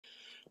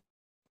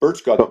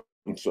Bert's got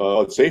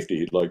safety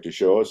he'd like to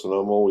show us, and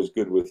I'm always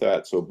good with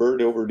that. So,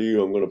 Bert, over to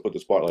you. I'm going to put the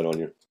spotlight on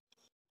you.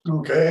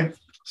 Okay,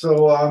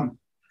 so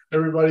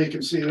everybody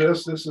can see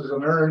this. This is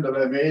an urn that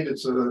I made.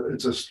 It's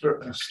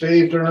a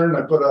staved urn.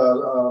 I put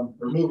a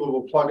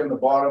removable plug in the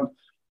bottom.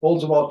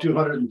 Holds about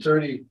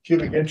 230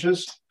 cubic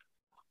inches,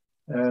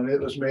 and it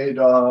was made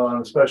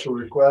on a special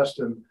request.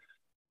 And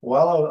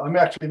well, I'm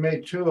actually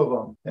made two of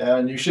them,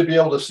 and you should be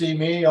able to see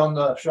me on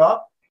the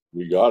shop.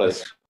 You got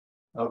it.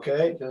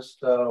 Okay, just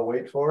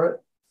wait for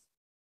it.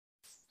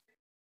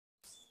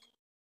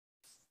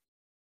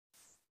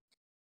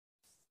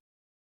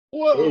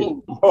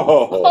 Whoa!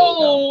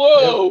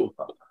 Oh, whoa!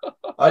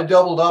 I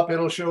doubled up.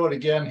 It'll show it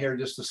again here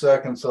just a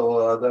second.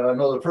 So I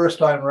know the first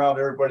time around,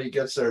 everybody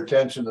gets their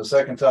attention. The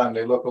second time,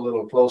 they look a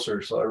little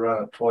closer. So I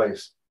run it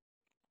twice.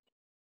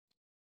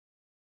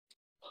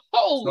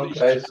 Holy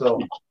okay, shit. So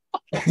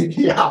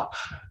yeah.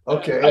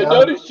 Okay. I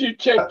noticed you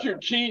checked your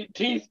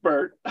teeth,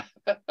 Bert.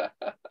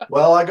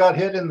 Well, I got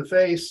hit in the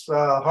face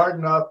hard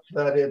enough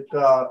that it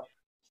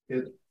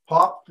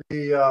popped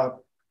the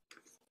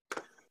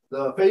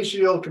face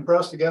shield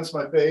compressed against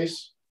my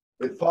face.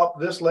 It popped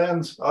this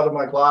lens out of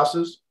my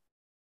glasses.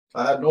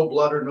 I had no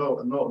blood or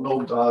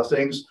no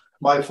things.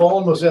 My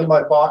phone was in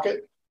my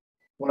pocket.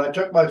 When I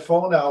took my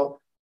phone out,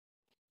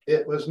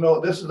 it was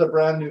this is a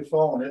brand new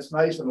phone. It's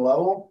nice and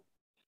level.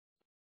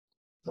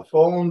 The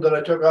phone that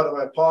I took out of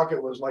my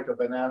pocket was like a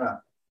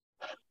banana.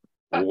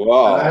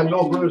 Wow. And I had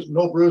no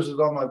bruises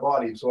on my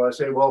body. So I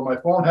say, well, my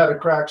phone had a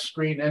cracked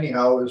screen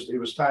anyhow. It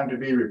was time to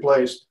be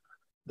replaced.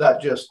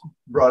 That just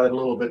brought it a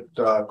little bit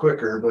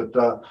quicker. But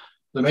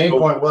the main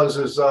point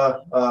was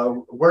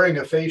wearing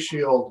a face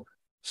shield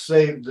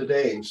saved the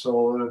day.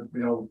 So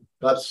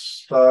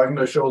that's I'm going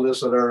to show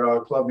this at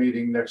our club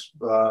meeting next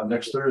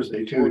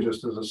Thursday too,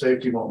 just as a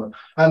safety moment.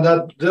 And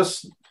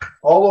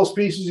all those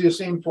pieces you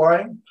seen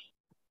flying,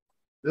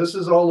 this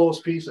is all those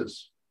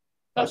pieces.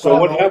 So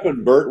what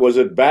happened, Bert? Was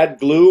it bad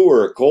glue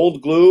or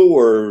cold glue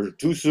or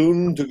too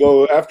soon to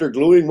go after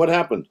gluing? What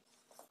happened?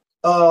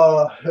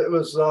 It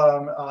was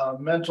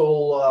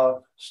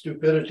mental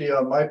stupidity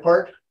on my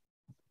part.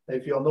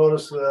 If you'll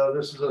notice,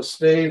 this is a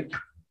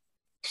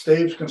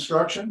staved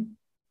construction.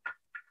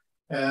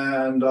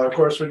 And of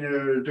course, when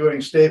you're doing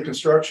staved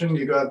construction,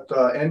 you got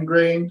end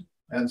grain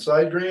and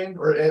side grain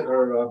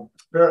or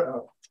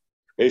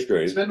base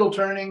grain, spindle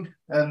turning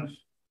and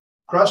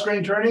cross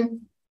grain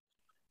turning.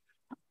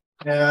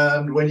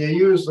 And when you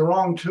use the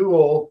wrong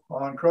tool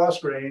on cross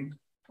grain,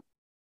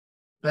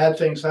 bad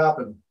things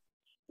happen.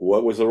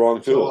 What was the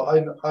wrong tool?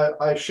 So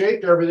I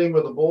shaped everything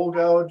with a bowl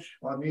gouge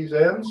on these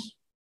ends.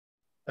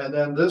 And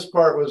then this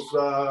part was,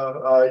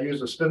 I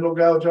used a spindle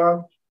gouge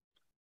on.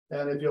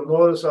 And if you'll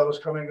notice, I was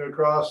coming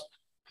across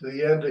to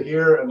the end of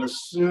here. And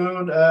as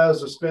soon as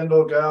the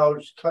spindle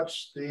gouge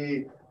touched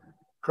the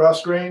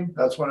cross grain,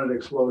 that's when it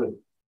exploded.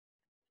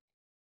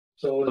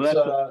 So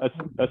it's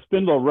a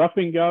spindle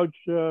roughing gouge,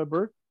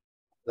 Bert?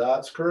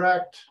 That's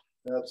correct.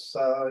 That's,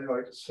 I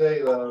could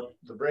say the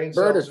brain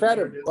cells. Bert, is that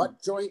a didn't...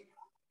 butt joint?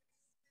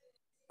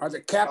 Are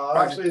the cap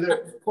actually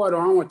put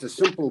on with the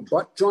simple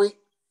butt joint?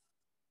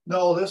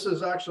 No, this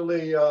is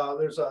actually,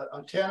 there's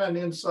a tenon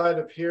inside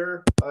of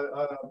here.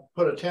 I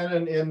put a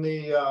tenon in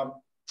the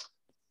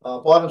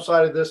bottom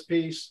side of this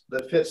piece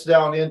that fits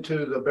down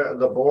into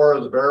the bore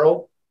of the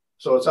barrel.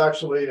 So it's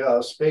actually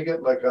a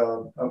spigot, like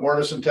a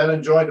mortise and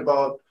tenon joint,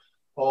 about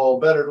a little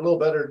better than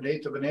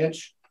 1/8 of an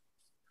inch.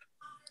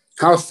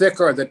 How thick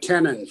are the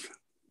tenons?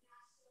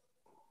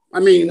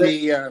 I mean,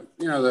 the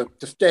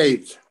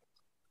staves.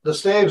 The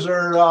staves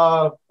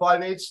are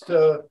 5/8 to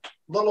a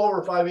little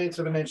over 5/8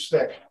 of an inch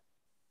thick.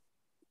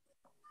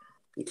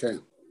 Okay.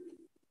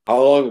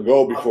 How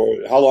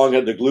long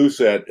had the glue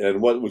set,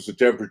 and what was the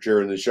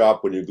temperature in the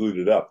shop when you glued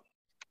it up?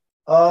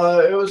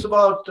 It was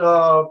about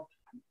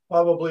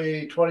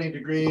probably 20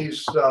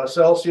 degrees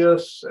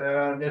Celsius,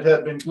 and it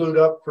had been glued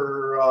up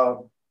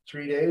for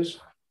 3 days.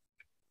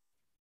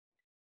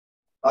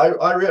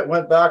 I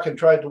went back and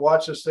tried to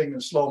watch this thing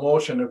in slow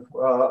motion.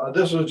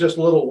 This was just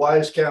a little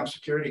Wisecam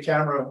security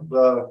camera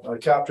I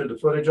captured the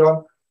footage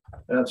on.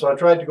 And so I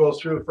tried to go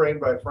through frame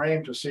by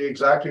frame to see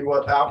exactly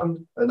what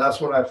happened. And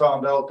that's when I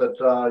found out that,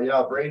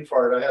 brain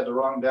fart, I had the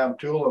wrong damn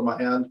tool in my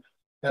hand.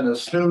 And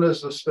as soon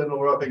as the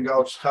spindle roughing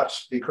gouge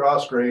touched the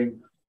cross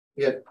grain,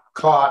 it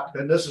caught.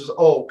 And this is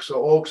oak.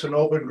 So oak's an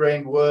open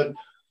grain wood.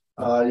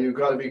 You've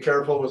got to be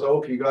careful with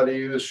oak. You got to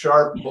use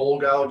sharp bowl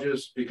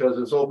gouges because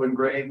it's open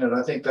grain. And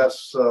I think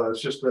that's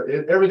it's just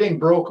everything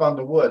broke on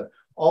the wood.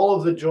 All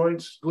of the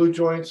joints, glue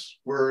joints,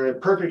 were in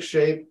perfect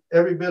shape.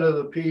 Every bit of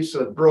the piece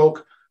that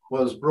broke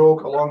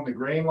along the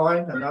grain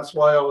line. And that's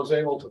why I was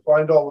able to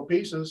find all the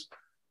pieces.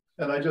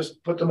 And I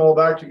just put them all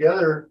back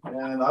together.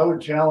 And I would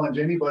challenge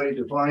anybody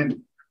to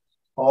find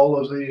all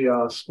of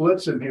the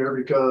splits in here,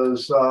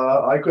 because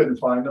I couldn't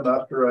find them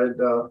after I'd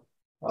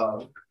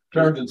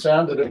turned and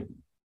sanded it.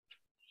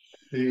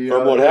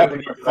 From what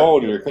happened to your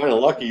phone, you're kind of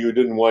lucky you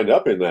didn't wind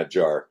up in that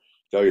jar.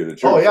 Tell you the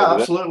truth. Oh yeah,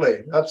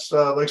 absolutely. That's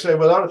like I say,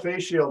 without a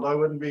face shield, I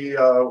wouldn't be.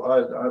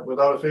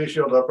 Without a face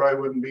shield, I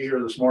probably wouldn't be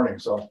here this morning.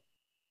 So.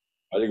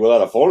 I think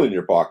without a phone in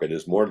your pocket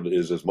is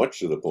as much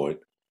to the point.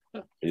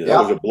 Yeah, that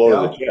Yeah, was a blow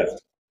yeah. to the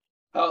chest.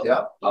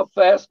 Yeah. How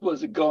fast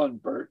was it going,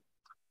 Bert?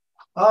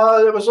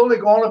 It was only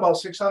going about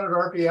 600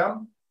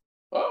 RPM.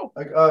 Oh,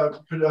 Like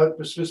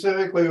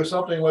specifically with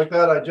something like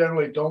that, I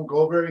generally don't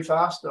go very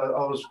fast.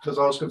 Because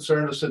I was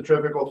concerned with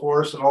centrifugal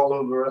force and all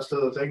of the rest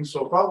of the things.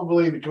 So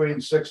probably between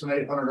 600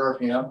 and 800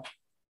 RPM.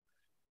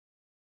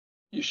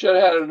 you should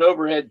have had an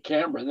overhead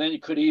camera, and then you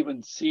could have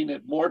even seen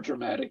it more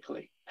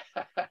dramatically.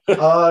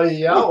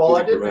 Yeah, well,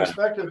 I didn't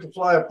expect it to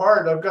fly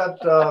apart. I've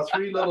got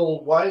 3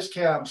 little wise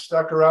cams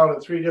stuck around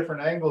at 3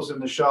 different angles in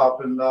the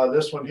shop, and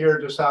this one here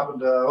just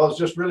happened to. I was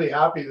just really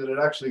happy that it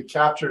actually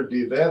captured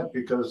the event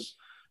because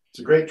it's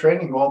a great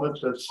training moment.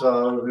 That's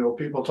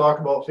people talk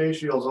about face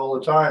shields all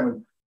the time,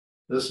 and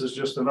this is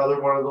just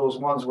another one of those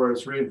ones where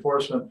it's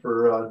reinforcement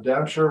for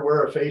damn sure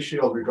wear a face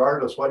shield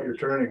regardless what you're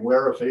turning.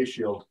 Wear a face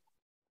shield.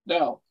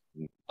 Now,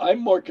 I'm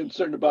more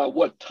concerned about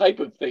what type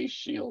of face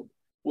shield.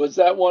 Was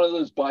that one of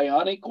those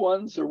bionic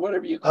ones or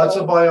whatever you call it? That's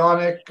a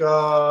bionic.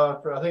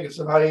 I think it's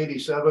an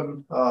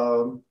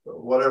I-87,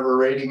 whatever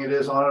rating it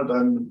is on it.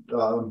 And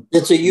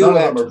It's a none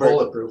of them UX, are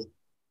bulletproof.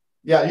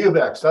 Yeah,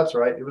 UVEX. That's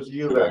right. It was a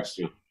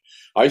UVEX.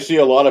 I see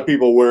a lot of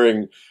people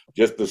wearing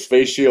just this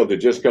face shield that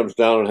just comes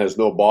down and has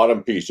no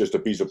bottom piece, just a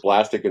piece of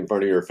plastic in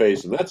front of your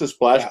face, and that's a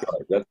splash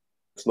guard.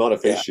 That's not a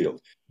face shield.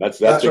 That's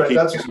right.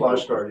 That's a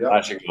splash guard. Yeah.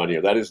 Flashing on you.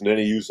 That isn't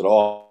any use at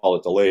all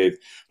at the lathe.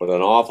 But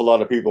an awful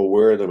lot of people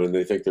wear them and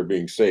they think they're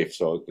being safe.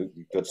 So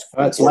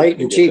that's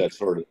light and cheap. That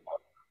sort of.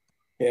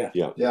 Yeah.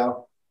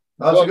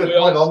 That's a good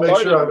point. I'll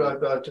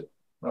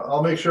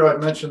make sure I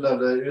mention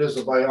that it is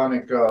a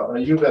bionic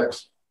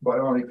UVEX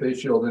bionic face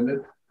shield,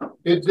 and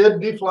it did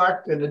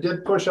deflect and it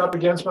did push up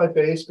against my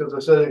face because I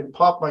said it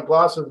popped my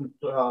glasses and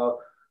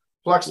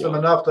flexed them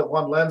enough that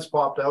one lens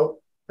popped out,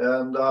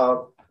 and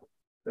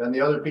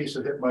the other piece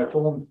that hit my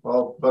phone.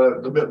 Well,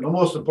 but the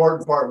most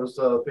important part was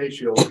the face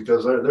shield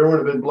because there would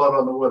have been blood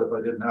on the wood if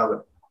I didn't have it.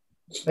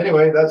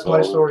 Anyway, that's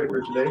my story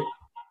for today.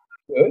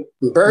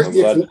 Bert,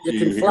 you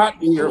can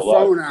flatten your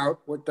phone out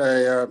with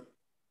a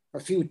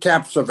few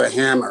taps of a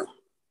hammer.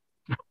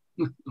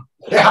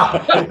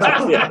 Yeah.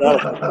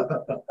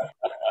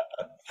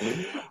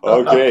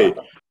 Okay.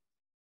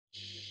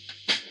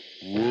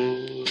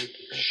 Wood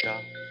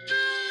shop.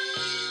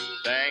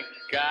 Thank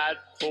God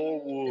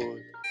for wood.